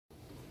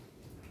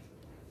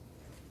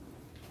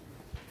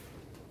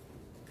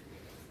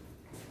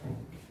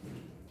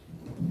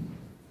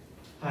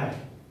Hi.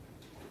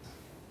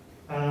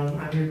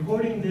 I'm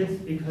recording this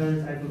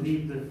because I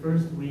believe the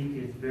first week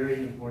is very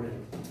important.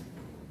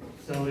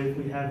 So if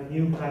we have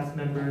new class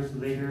members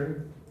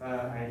later,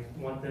 I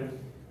want them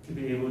to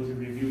be able to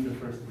review the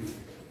first week.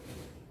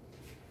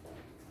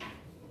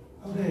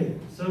 Okay,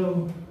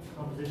 so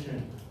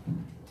composition.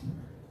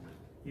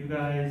 You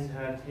guys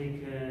have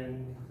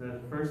taken the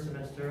first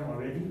semester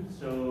already,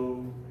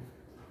 so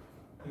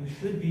you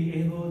should be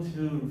able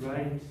to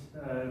write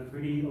a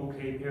pretty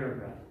okay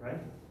paragraph, right?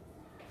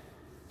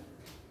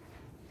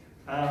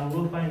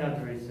 We'll find out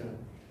very soon.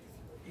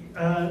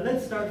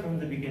 Let's start from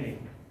the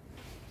beginning.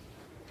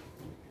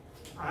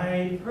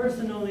 I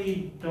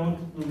personally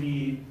don't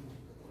believe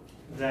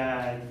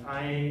that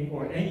I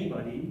or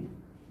anybody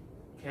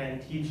can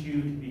teach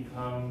you to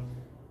become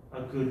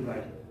a good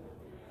writer.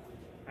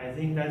 I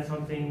think that's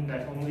something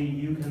that only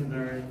you can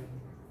learn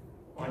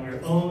on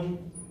your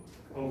own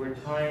over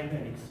time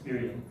and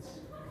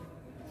experience.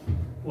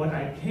 What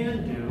I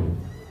can do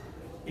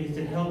is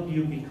to help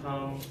you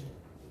become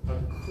a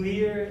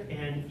clear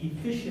and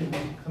efficient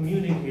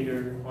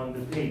communicator on the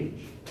page.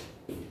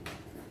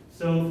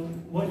 So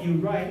what you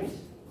write,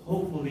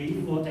 hopefully,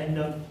 will end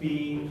up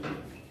being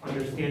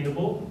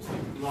understandable,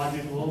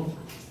 logical,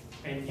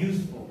 and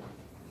useful.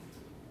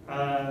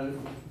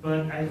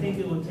 But I think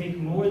it will take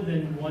more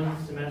than one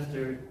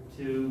semester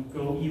to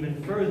go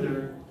even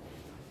further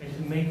and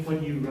to make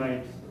what you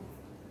write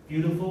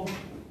beautiful,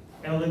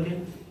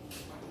 elegant,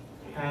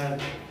 have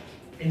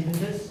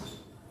impetus,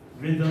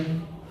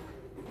 rhythm,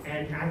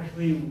 and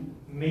actually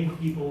make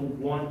people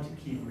want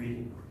to keep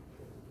reading.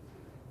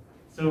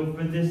 So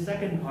for this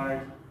second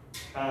part,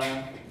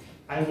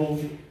 I will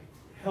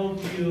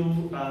help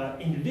you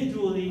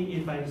individually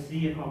if I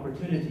see an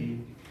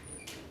opportunity,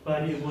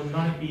 but it will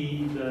not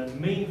be the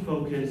main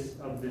focus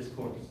of this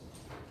course.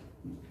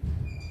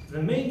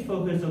 The main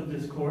focus of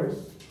this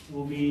course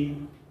will be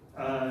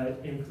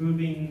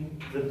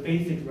improving the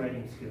basic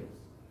writing skills.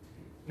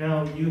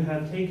 Now, you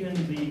have taken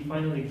the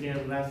final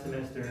exam last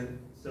semester,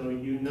 so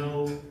you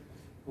know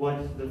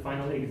what the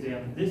final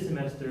exam this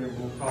semester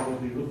will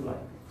probably look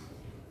like.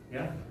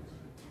 Yeah?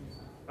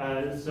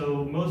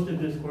 So most of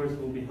this course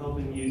will be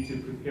helping you to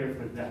prepare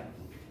for that.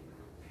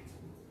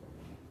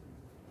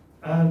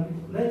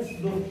 Let's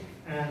look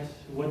at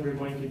what we're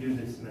going to do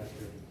this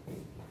semester.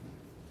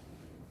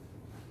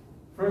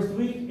 First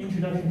week,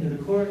 introduction to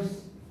the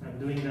course. I'm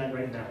doing that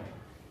right now.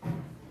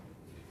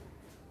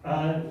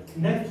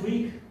 Next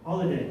week,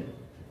 holiday.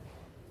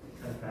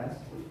 That's fast.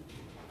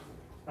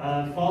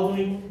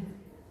 Following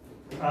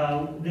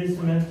this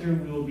semester,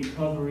 we will be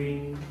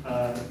covering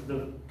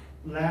the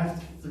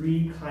last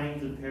 3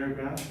 kinds of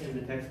paragraphs in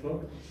the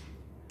textbook.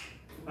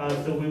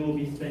 So we will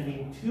be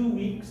spending 2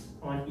 weeks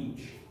on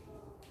each.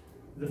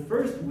 The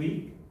first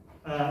week,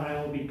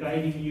 I will be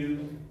guiding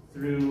you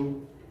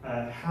through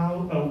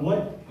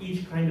what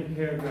each kind of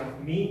paragraph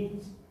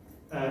means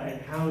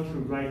and how to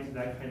write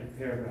that kind of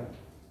paragraph.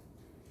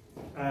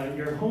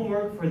 Your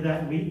homework for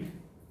that week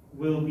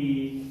will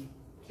be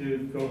to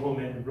go home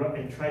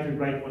and try to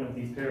write one of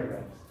these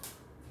paragraphs.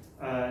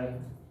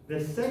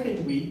 The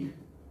second week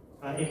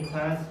in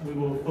class, we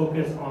will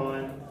focus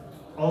on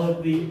all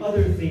of the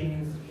other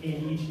things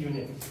in each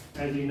unit.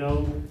 As you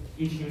know,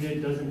 each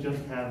unit doesn't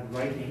just have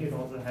writing, it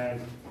also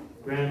has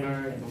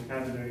grammar and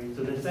vocabulary.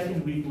 So the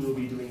second week we'll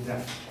be doing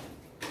that.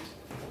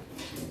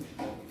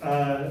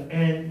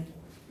 And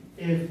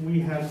if we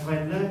have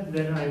time left,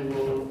 then I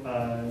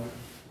will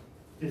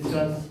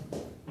discuss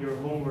your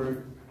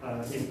homework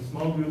in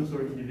small groups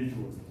or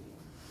individually.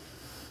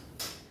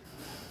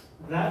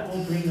 That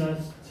will bring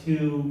us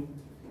to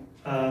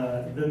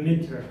the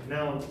midterm.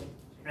 Now,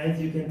 as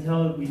you can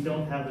tell, we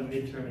don't have a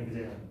midterm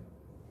exam.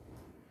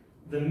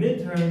 The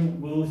midterm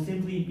will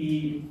simply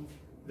be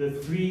the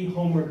 3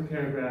 homework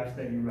paragraphs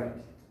that you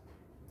write.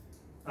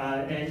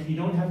 And you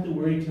don't have to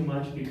worry too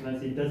much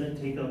because it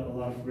doesn't take up a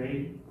lot of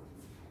grade.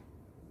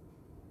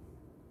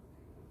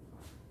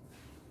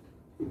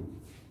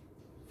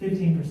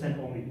 15%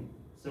 only.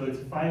 So it's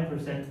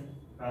 5%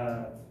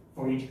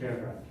 for each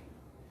paragraph.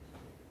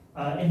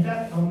 In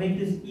fact, I'll make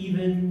this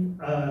even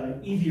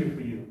easier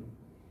for you.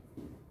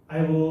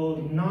 I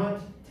will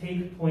not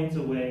take points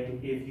away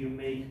if you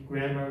make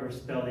grammar or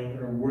spelling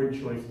or word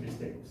choice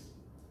mistakes.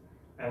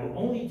 I will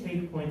only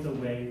take points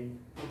away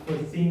for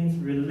things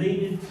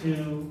related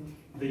to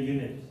the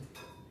unit.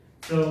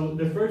 So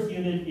the first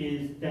unit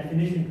is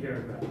definition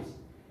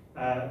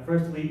paragraphs.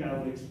 First week, I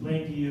will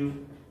explain to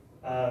you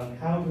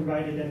how to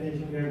write a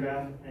definition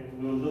paragraph, and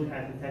we'll look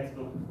at the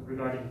textbook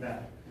regarding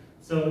that.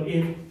 So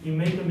if you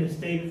make a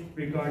mistake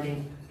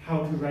regarding how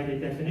to write a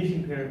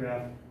definition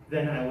paragraph,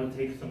 then I will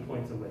take some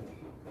points away.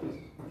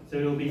 So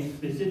it will be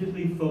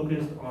specifically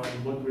focused on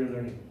what we're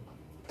learning.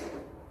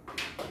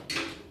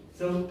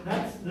 So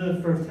that's the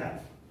first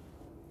half.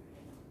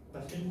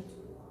 Questions?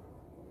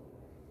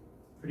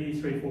 Pretty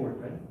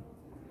straightforward, right?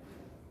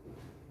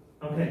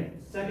 Okay,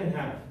 second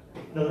half.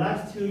 The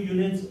last 2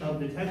 units of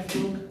the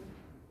textbook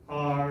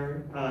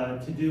are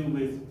to do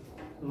with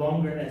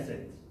longer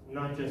essays,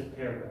 not just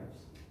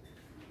paragraphs.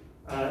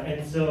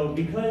 And so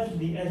because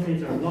the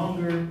essays are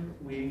longer,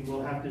 we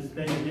will have to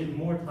spend a bit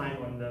more time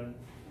on them.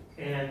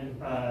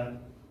 And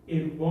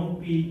it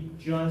won't be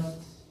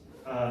just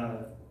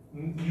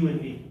you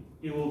and me.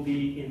 It will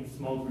be in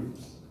small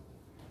groups.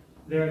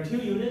 There are 2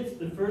 units.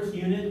 The first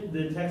unit,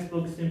 the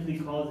textbook simply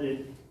calls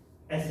it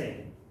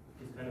essay.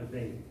 It's kind of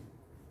vague.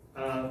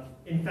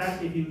 In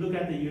fact, if you look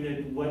at the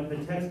unit, what the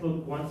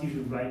textbook wants you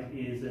to write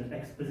is an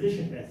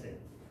exposition essay,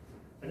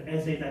 an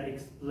essay that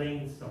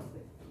explains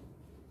something.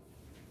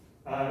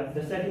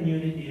 The second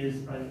unit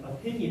is an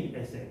opinion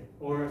essay,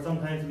 or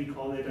sometimes we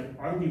call it an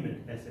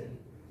argument essay,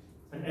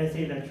 an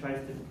essay that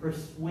tries to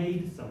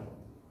persuade someone.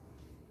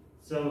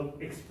 So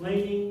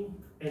explaining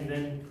and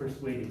then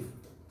persuading.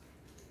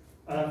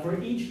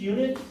 For each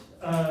unit,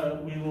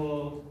 we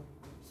will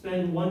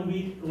spend 1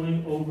 week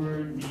going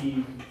over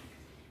the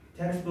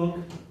textbook,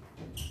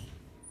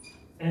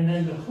 and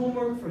then the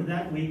homework for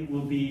that week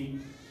will be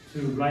to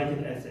write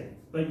an essay.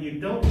 But you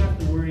don't have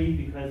to worry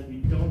because we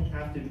don't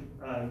have to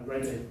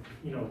write a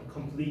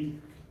complete,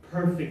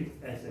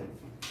 perfect essay.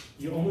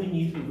 You only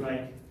need to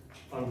write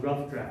a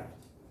rough draft,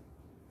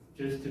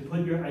 just to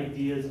put your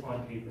ideas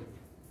on paper.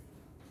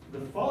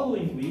 The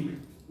following week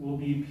will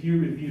be peer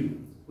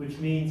review, which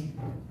means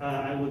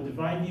I will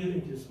divide you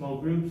into small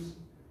groups.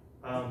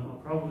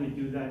 I'll probably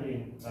do that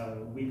in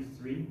week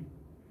 3.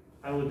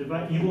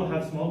 You will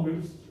have small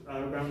groups,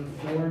 around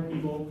 4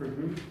 people per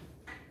group.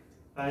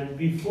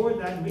 Before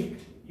that week,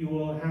 you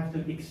will have to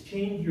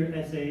exchange your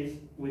essays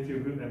with your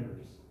group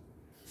members.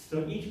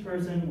 So each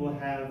person will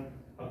have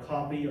a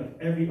copy of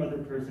every other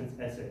person's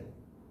essay.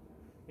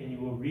 And you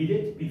will read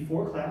it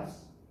before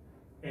class,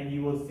 and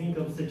you will think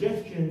of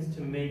suggestions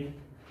to make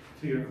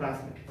to your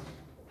classmates.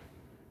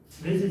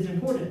 This is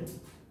important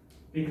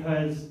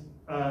because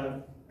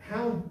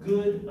how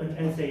good an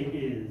essay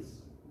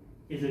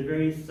is a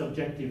very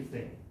subjective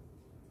thing.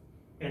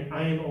 And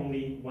I am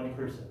only one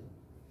person.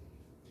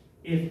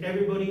 If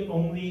everybody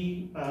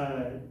only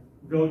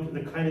wrote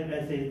the kind of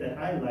essays that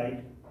I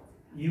like,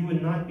 you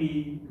would not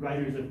be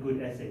writers of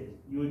good essays.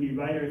 You would be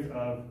writers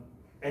of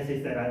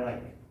essays that I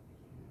like.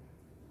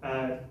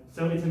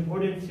 So it's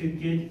important to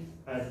get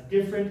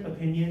different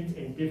opinions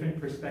and different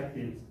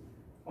perspectives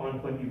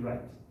on what you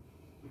write.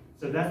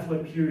 So that's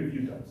what peer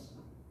review does.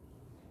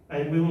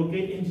 And we will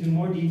get into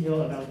more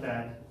detail about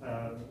that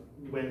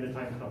when the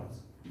time comes.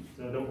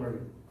 So don't worry.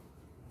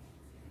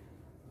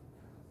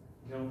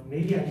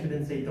 Maybe I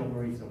shouldn't say don't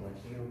worry so much.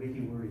 It'll make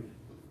you worry.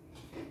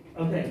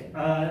 Okay,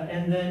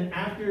 and then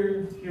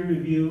after peer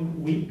review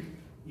week,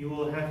 you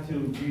will have to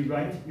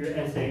rewrite your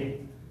essay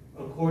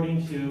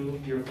according to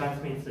your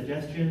classmates'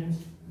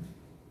 suggestions.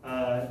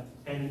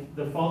 And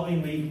the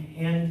following week,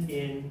 hand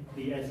in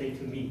the essay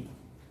to me.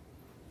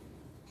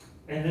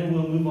 And then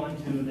we'll move on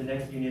to the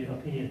next unit,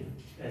 opinion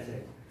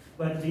essay.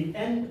 But at the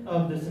end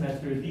of the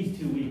semester, these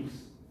 2 weeks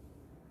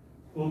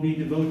will be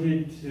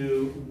devoted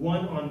to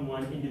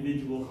one-on-one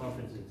individual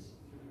conferences.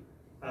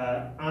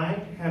 I,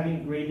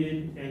 having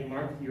graded and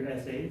marked your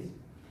essays,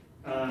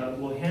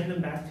 will hand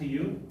them back to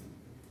you,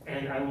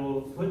 and I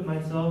will put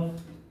myself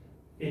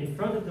in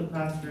front of the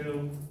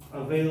classroom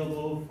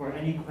available for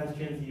any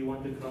questions you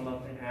want to come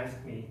up and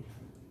ask me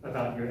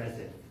about your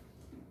essay.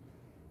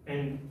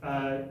 And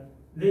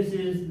this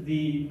is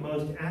the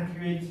most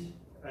accurate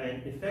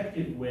and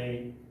effective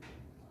way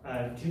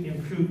to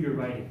improve your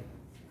writing.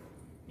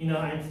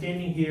 I'm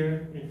standing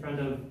here in front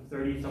of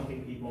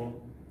 30-something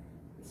people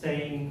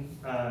saying,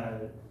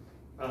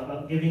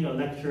 giving a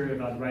lecture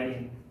about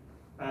writing.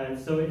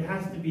 So it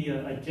has to be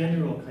a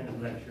general kind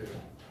of lecture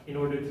in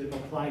order to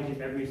apply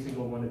to every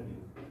single one of you.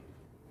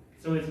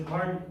 So it's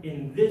hard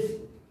in this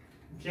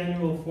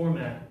general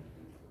format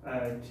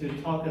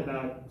to talk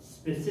about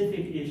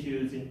specific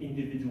issues in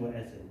individual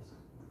essays.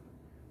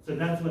 So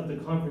that's what the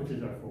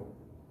conferences are for.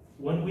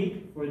 1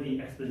 week for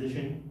the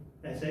exposition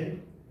essay,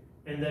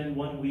 and then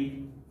 1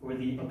 week for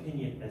the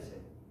opinion essay.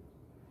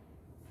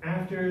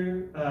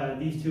 After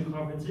these 2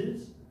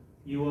 conferences,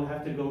 you will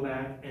have to go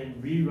back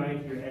and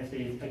rewrite your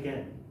essays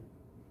again.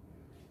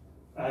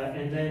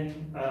 And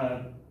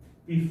then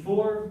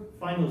before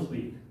finals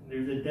week,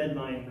 there's a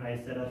deadline I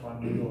set up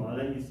on Moodle. I'll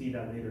let you see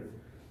that later.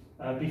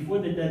 Before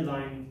the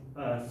deadline,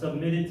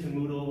 submit it to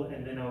Moodle,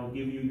 and then I'll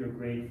give you your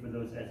grade for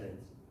those essays.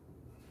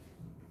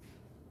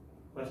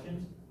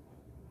 Questions?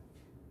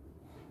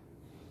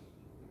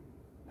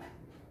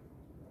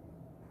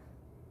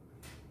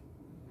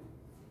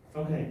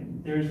 Okay,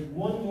 there's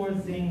one more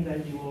thing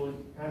that you will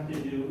have to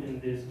do in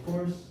this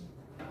course,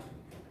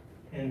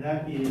 and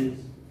that is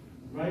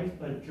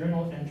write a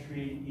journal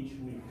entry each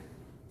week.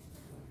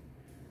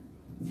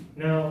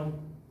 Now,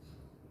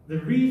 the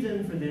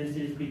reason for this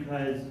is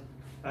because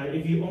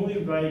if you only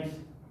write,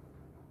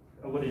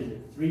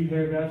 3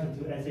 paragraphs and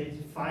 2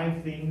 essays,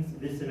 5 things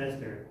this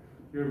semester,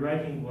 your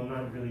writing will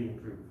not really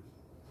improve.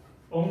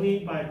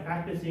 Only by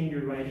practicing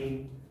your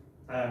writing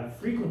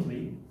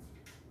frequently,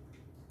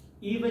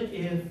 even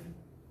if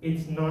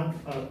it's not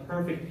a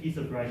perfect piece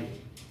of writing,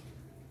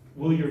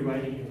 will your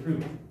writing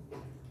improve.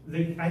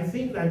 I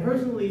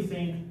personally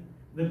think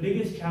the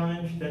biggest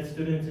challenge that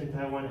students in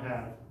Taiwan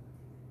have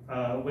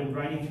when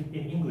writing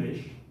in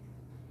English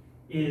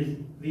is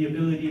the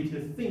ability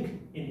to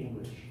think in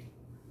English.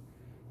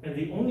 And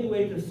the only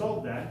way to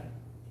solve that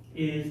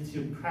is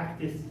to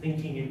practice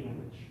thinking in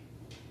English.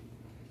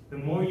 The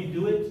more you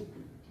do it,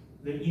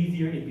 the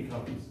easier it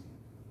becomes.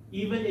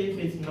 Even if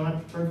it's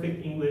not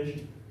perfect English,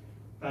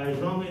 as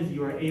long as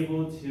you are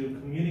able to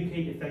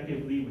communicate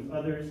effectively with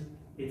others,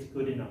 it's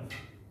good enough.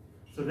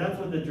 So that's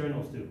what the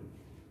journals do.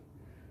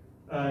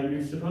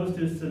 You're supposed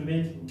to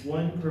submit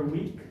one per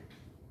week.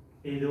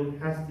 It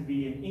has to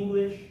be in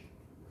English.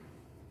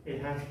 It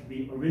has to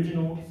be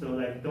original, so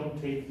like don't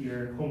take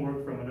your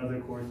homework from another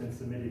course and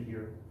submit it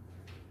here.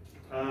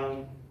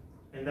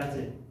 And that's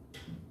it.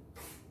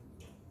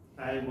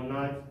 I will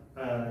not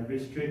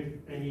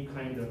restrict any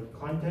kind of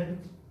content.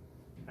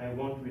 I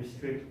won't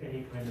restrict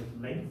any kind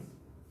of length.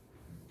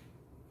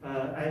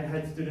 I've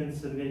had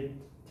students submit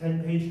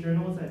 10-page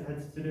journals. I've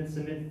had students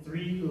submit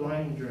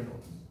 3-line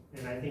journals,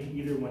 and I think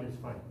either one is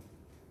fine.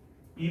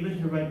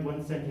 Even to write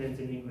one sentence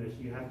in English,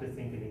 you have to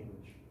think in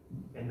English,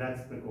 and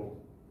that's the goal.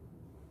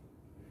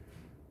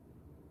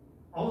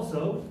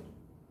 Also,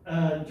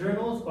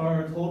 journals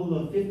are a total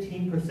of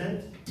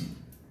 15%.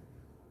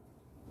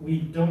 We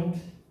don't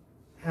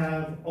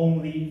have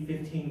only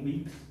 15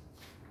 weeks,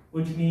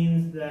 which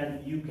means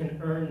that you can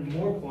earn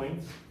more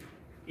points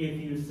if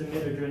you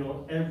submit a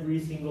journal every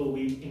single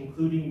week,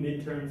 including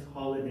midterms,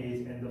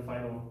 holidays, and the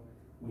final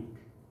week.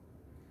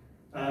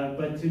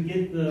 But to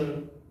get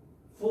the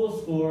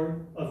full score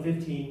of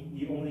 15,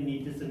 you only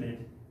need to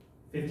submit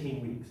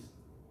 15 weeks.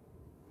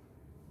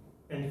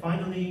 And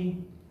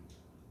finally,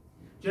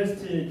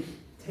 just to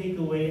take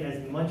away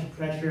as much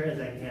pressure as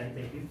I can,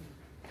 thank you,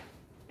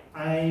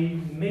 I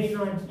may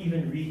not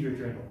even read your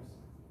journals.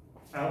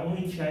 I'll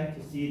only check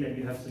to see that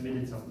you have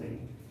submitted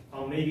something.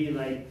 I'll maybe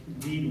like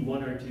read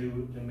 1 or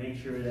 2 to make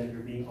sure that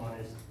you're being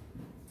honest,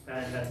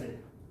 and that's it.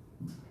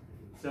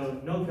 So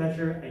no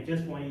pressure, I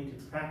just want you to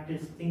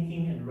practice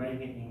thinking and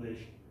writing in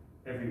English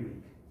every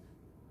week,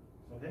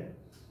 okay?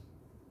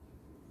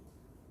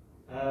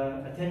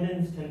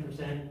 Attendance,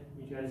 10%,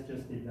 you guys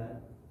just did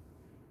that.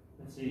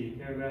 Let's see,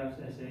 paragraphs,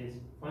 essays,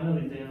 final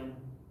exam.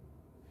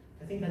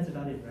 I think that's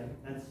about it, right?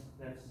 That's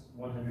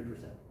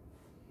 100%.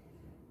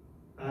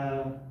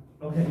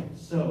 Okay,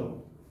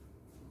 so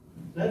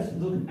let's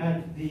look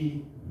at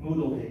the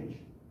Moodle page.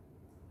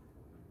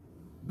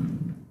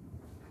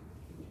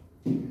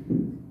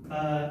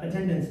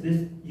 Attendance,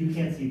 this, you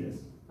can't see this.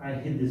 I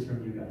hid this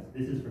from you guys.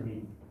 This is for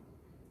me.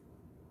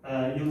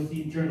 You'll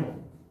see journal.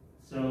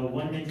 So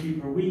 1 entry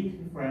per week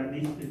for at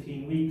least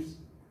 15 weeks.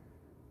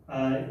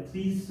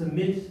 Please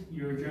submit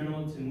your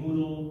journal to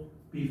Moodle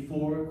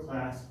before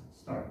class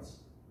starts.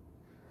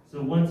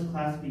 So once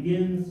class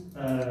begins,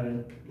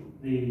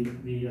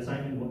 the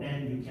assignment will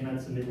end. You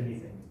cannot submit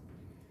anything.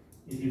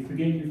 If you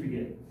forget, you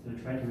forget. So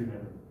try to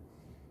remember.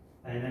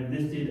 And I've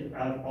listed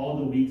out all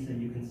the weeks that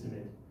you can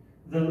submit.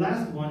 The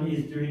last one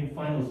is during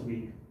finals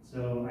week.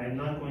 So I'm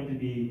not going to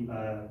be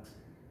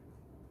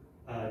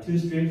too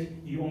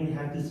strict. You only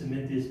have to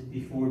submit this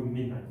before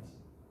midnight.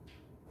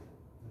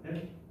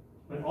 Okay?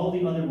 But all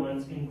the other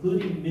ones,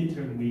 including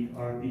midterm week,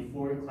 are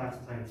before class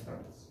time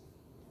starts.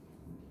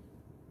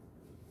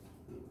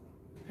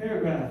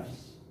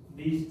 Paragraphs.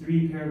 These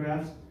 3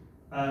 paragraphs,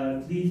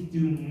 please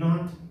do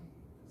not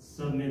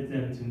submit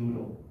them to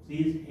Moodle.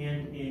 Please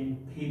hand in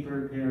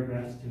paper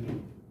paragraphs to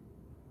me.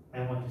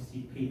 I want to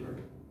see paper.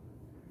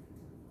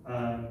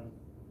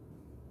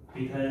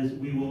 Because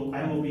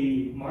I will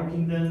be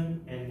marking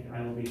them and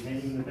I will be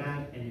handing them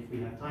back, and if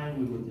we have time,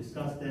 we will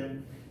discuss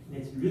them. And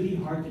it's really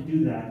hard to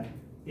do that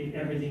if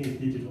everything is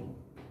digital.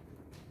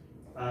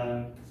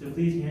 So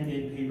please hand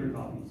in paper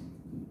copies.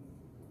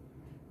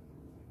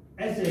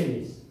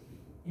 Essays.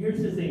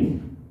 Here's the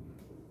thing.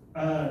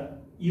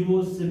 You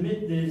will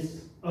submit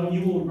this,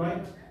 you will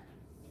write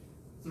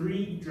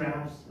 3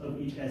 drafts of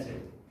each essay,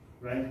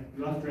 right?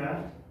 Rough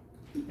draft,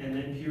 and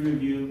then peer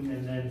review,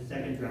 and then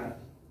second draft.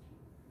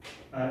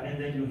 And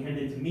then you hand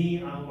it to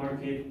me, I'll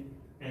mark it,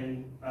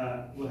 and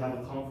we'll have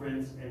a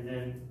conference, and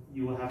then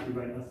you will have to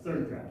write a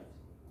 3rd draft,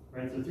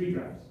 right? So 3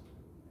 drafts.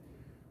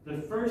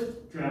 The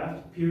first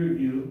draft, peer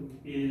review,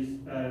 is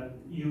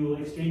you will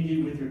exchange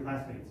it with your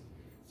classmates.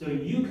 So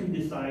you can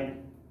decide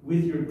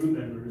with your group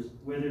members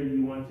whether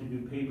you want to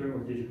do paper or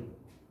digital.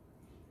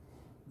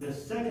 The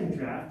second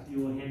draft you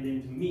will hand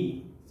in to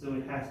me, so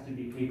it has to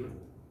be paper.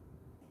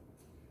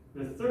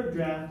 The 3rd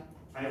draft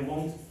I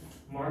won't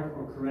mark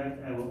or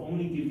correct, I will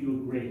only give you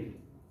a grade.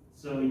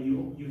 So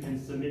you can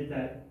submit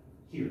that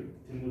here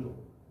to Moodle.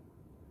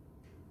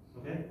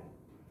 Okay?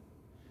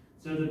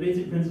 So the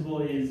basic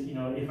principle is,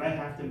 if I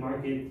have to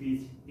mark it,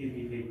 please give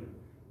me paper.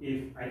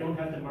 If I don't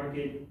have to mark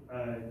it,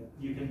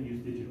 you can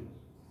use digital.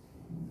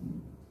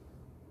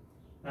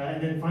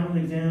 And then final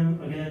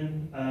exam,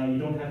 again, you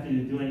don't have to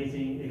do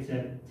anything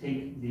except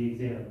take the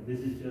exam. This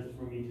is just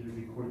for me to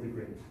record the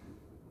grade.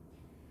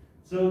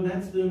 So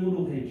that's the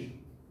Moodle page.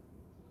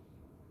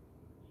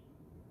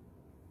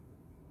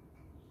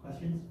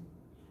 Questions?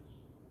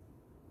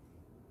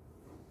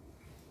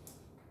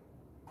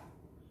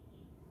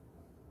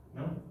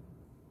 No?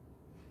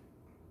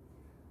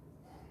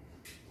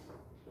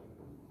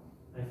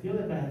 feel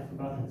like I have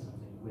forgotten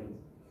something. Wait.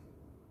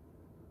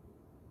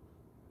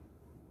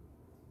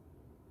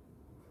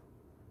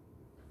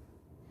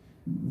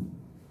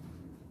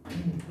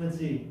 Let's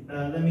see.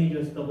 Let me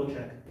just double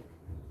check.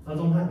 何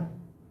宗翰、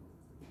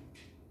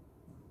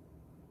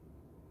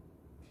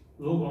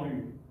罗广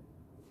宇、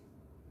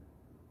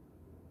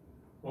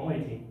王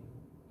伟霆、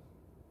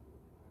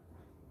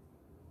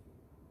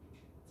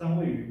张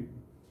卫宇、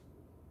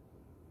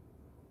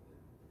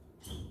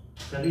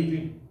陈立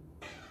俊。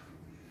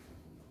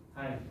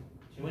嗨，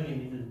请问你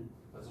名字？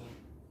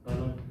何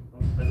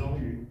宗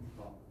宇。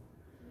好。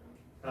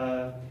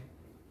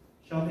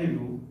肖佩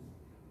如、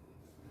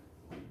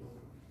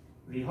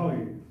李浩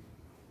宇、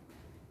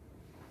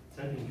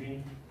陈品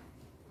君、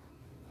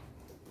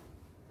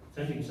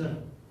陈品胜。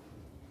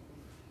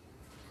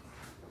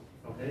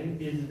Okay,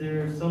 is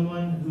there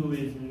someone who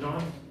is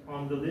not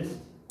on the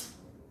list?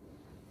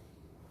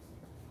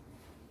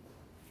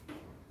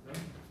 No?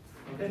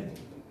 Okay.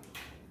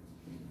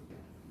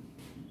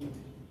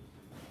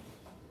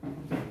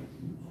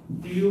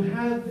 Do you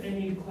have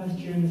any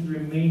questions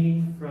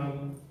remaining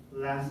from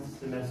last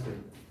semester?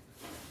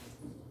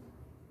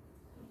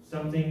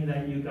 Something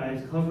that you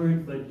guys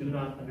covered but do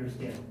not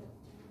understand?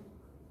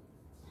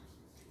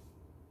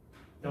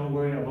 Don't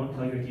worry, I won't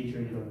tell your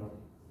teacher you don't know.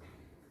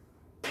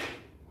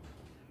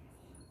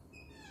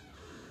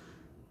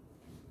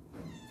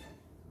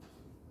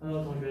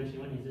 Hello, 同学，请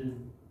问你是？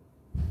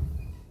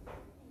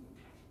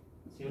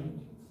请问，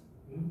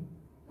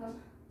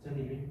陈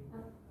体君。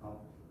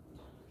好。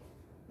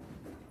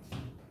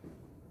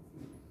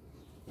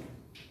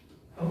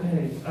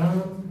Okay.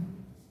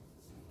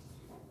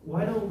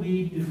 Why don't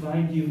we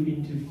divide you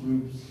into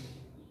groups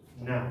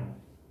now?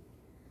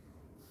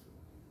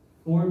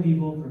 4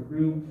 people per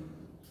group.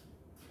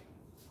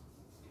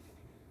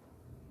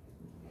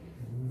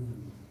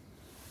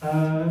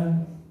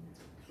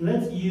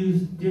 Let's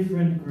use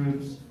different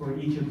groups for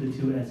each of the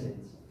 2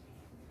 essays.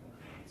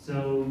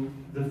 So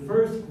the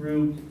first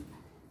group,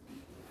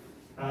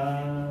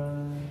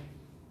 okay,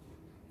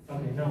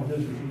 那我就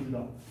数数知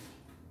道。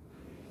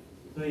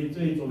所以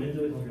最左边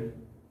这位同学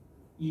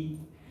，1、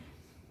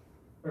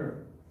2，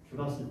数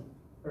到4，2、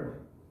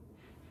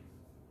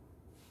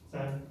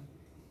3、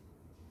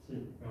4，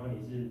然后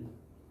你是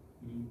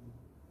1、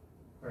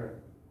2、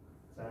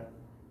3、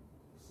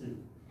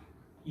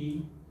4，1、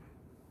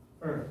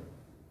2、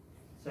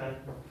3、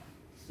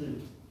4、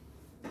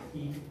1、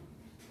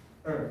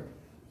2，3，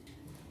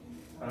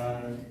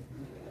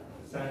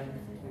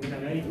你们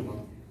两个一组吗？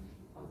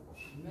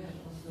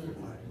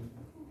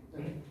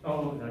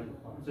哦，了解，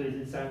好，所以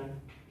是3、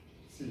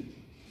4、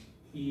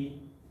1、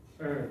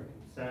2、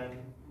3、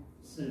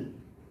4、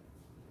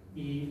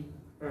1、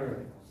2、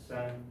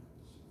3、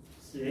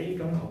4，哎，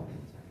刚好。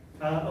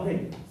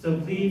Okay, so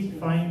please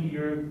find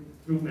your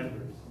group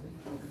members.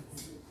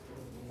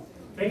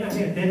 等一下，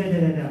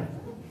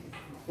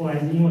不好意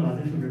思，英文老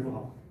师数学不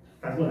好，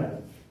反过来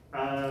了。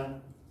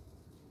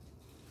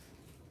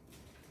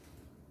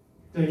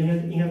对，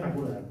应该反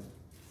过来了。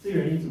4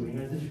人一组，应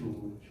该是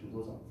数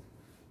多少？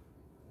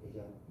等一下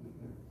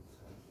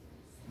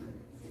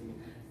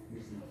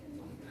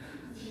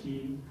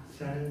，7、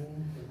3、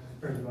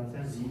28、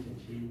31减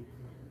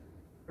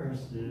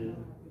7，24，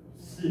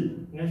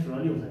应该数到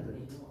6才对。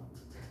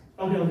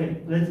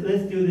Okay,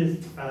 let's do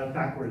this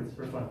backwards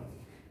for fun.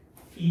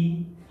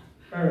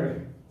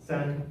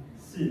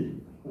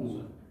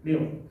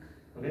 1、2、3、4、5、6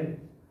 ，OK，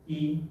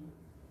 1、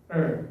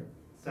2、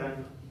3、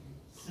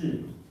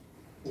4、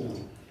5、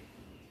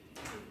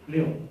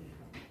6，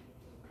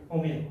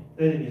后面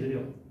对，你是6，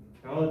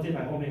然后这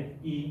排后面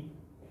1、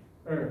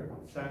2、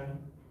3、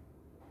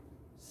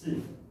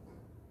4、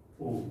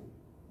5，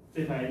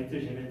这排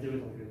最前面这位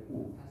同学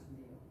5、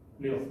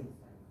6、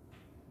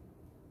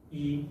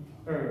1、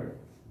2，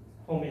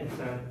后面3、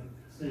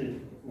4、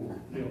5、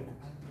6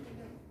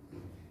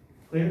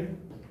 ，clear？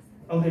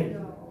 OK，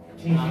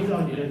 请寻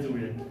找你的主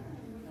人。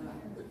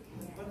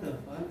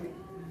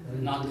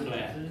Not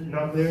clear.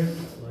 Not clear.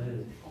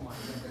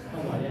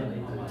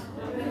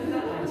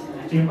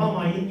 请号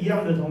码一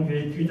样的同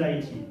学聚在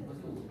一起。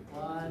5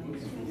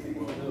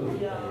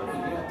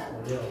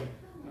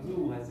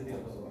还是6？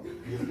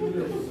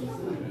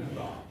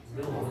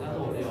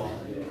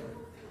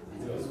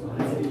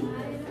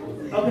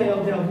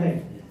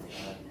 Okay.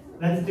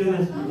 Let's do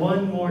this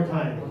one more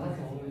time.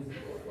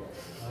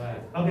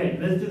 Okay,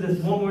 let's do this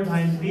one more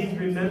time. Please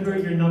remember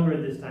your number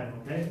this time,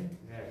 okay?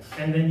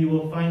 And then you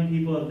will find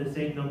people of the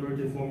same number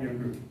to form your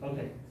group.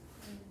 Okay.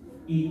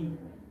 1、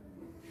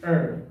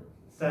2、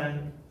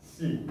3、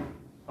4。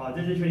好，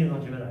这次确定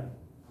同学们来。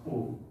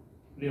5、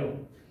6。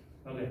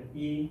OK，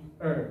 1、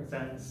2、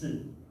3、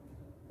4、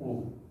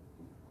5、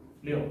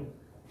6。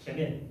前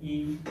面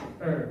1、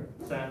2、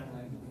3、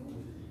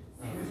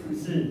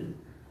4。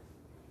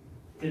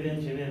这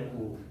边前面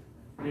5、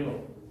6。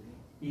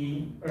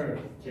1、2，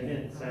前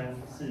面3、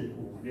4、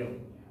5、6。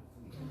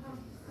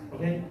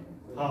OK，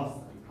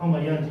 好，号码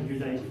一样，请聚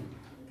在一起。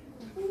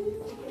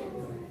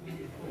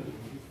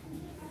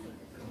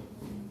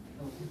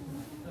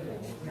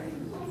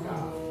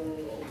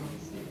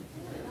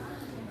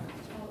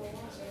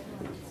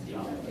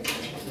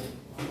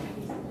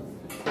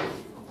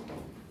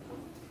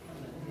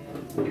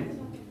同学，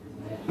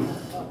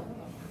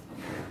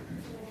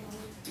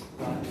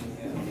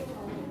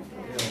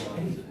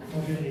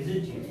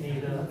你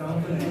的刚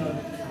刚分的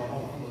什么号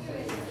码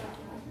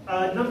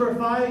？Number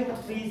 5,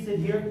 please sit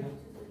here.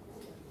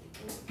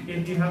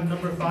 If you have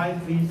number 5,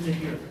 please sit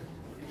here.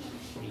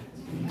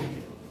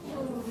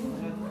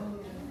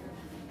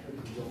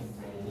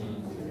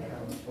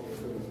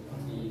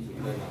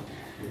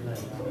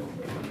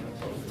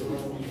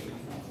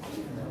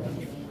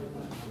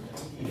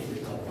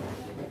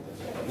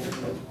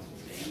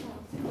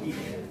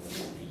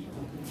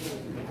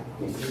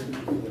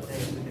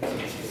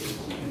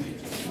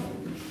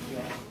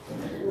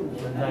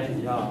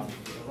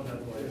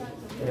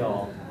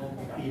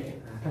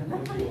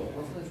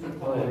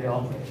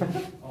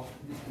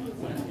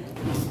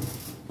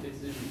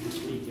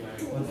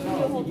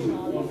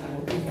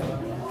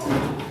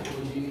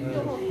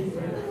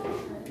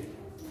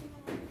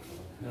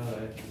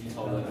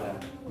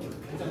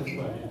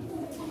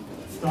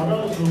找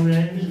到主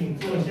人，请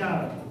坐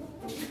下。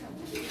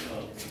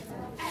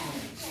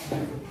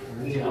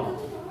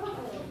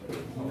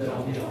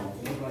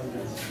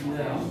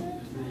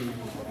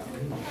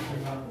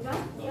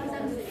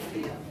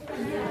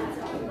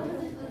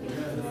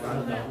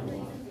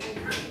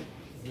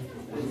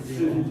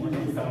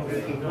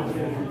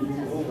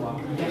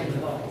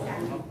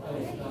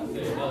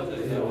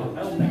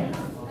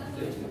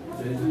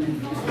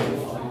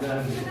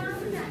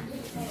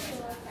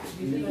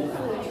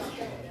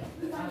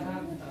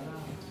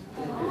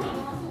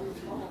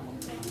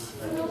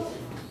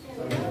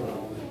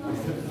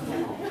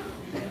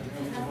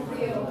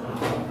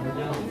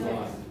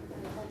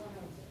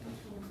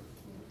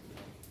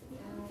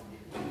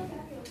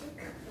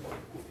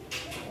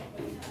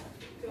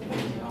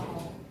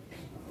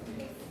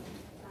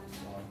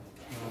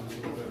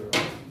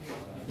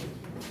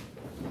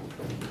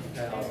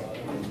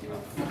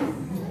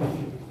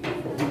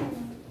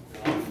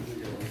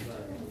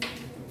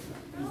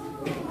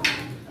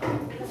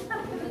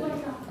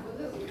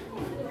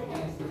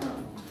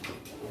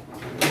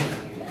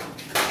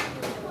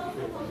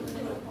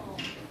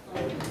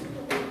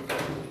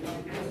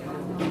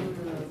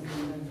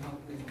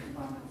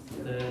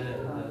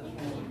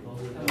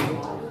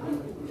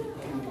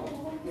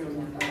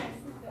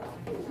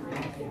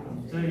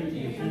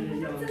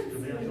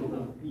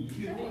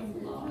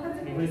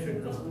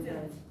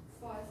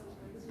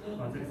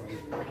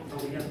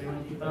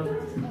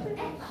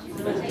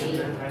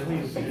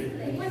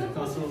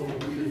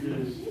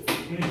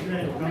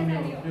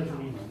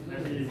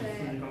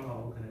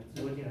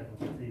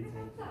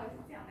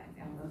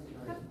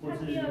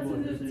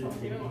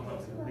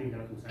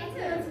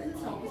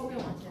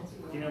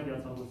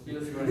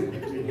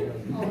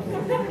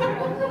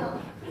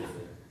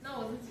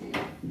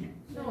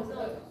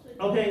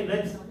Okay,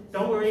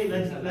 don't worry,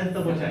 let's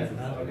double check.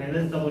 Okay,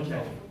 let's double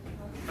check.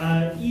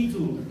 一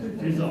组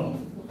举手，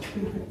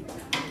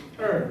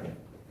二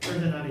在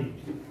哪里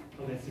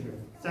 ？OK， 4个人，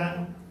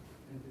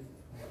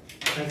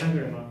才3个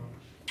人吗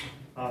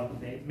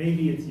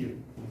？maybe it's you。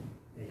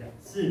等一下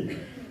，4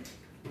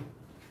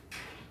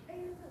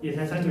也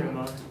才3个人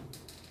吗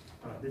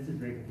？This is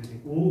very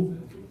confusing。5，6，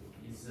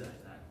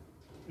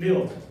所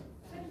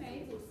以每一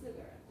组4个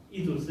人。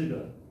一组4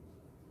个。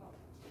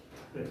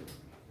对。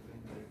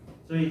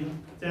所以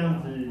这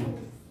样子。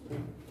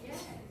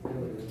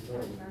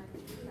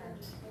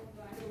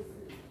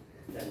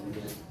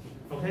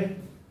Okay.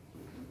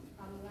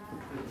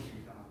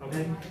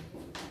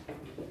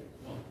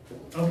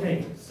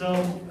 Okay. So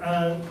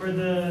for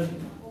the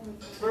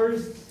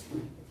first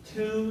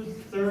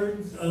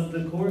 2/3 of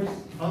the course,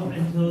 up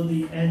until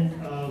the end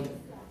of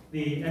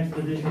the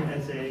exposition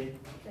essay,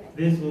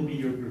 this will be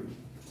your group.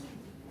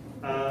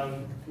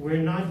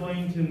 We're not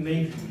going to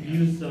make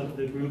use of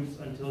the groups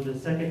until the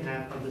second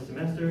half of the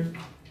semester,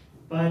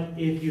 but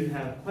if you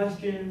have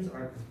questions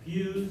or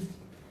confused,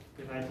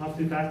 if I talk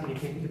too fast and you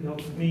can't keep up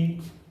with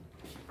me,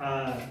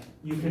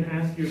 you can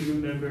ask your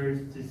group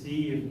members to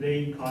see if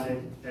they caught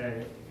it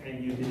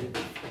and you didn't.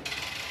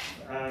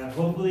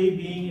 Hopefully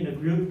being in a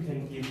group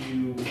can give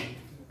you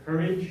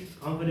courage,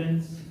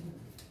 confidence,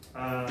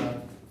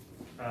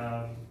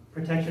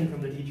 protection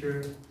from the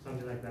teacher,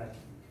 something like that.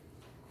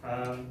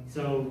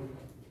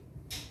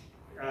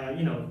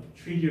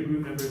 Treat your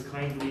group members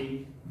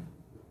kindly,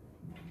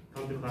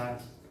 come to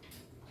class.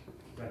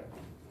 Right.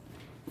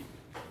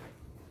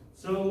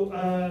 So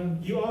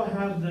you all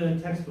have the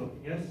textbook,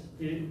 yes?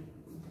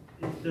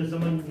 Does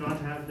someone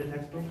not have the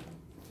textbook?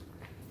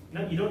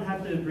 No, you don't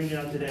have to bring it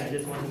out today. I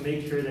just want to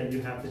make sure that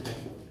you have the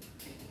textbook.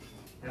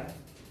 Yeah?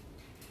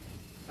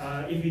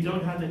 If you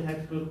don't have the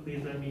textbook,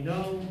 please let me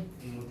know,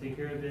 and we'll take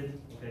care of it.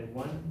 Okay,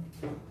 1.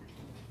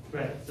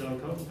 Right, so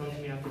come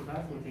to me after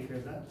class, we'll take care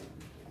of that.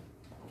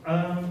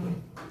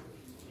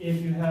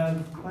 If you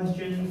have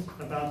questions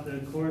about the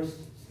course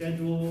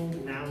schedule,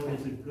 now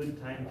is a good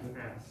time to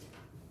ask.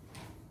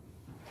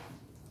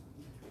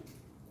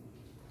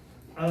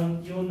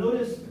 You'll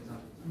notice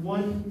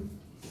one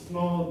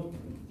small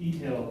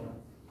detail.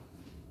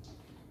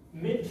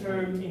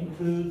 Midterm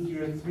includes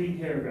your 3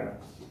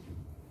 paragraphs.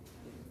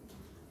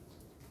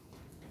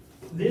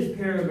 this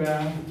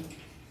paragraph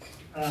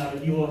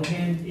you will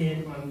hand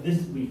in on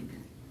this week,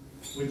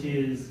 which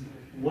is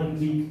 1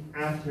 week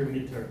after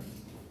midterm.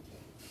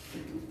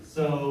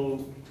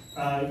 So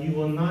you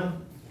will not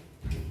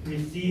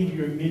receive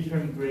your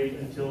midterm grade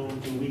until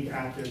the week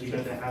after,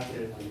 because I have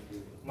to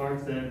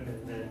mark them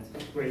and then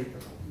grade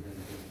them.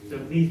 So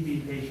please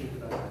be patient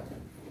about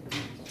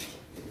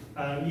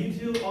that. You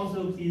two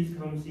also please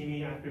come see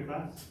me after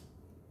class.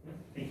 Yeah,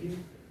 thank you.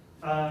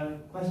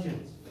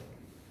 Questions?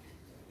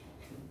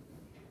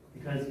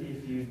 Because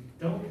if you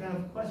don't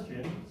have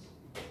questions,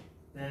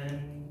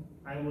 then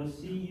I will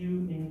see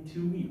you in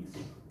 2 weeks.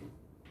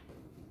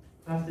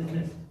 Class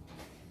dismissed.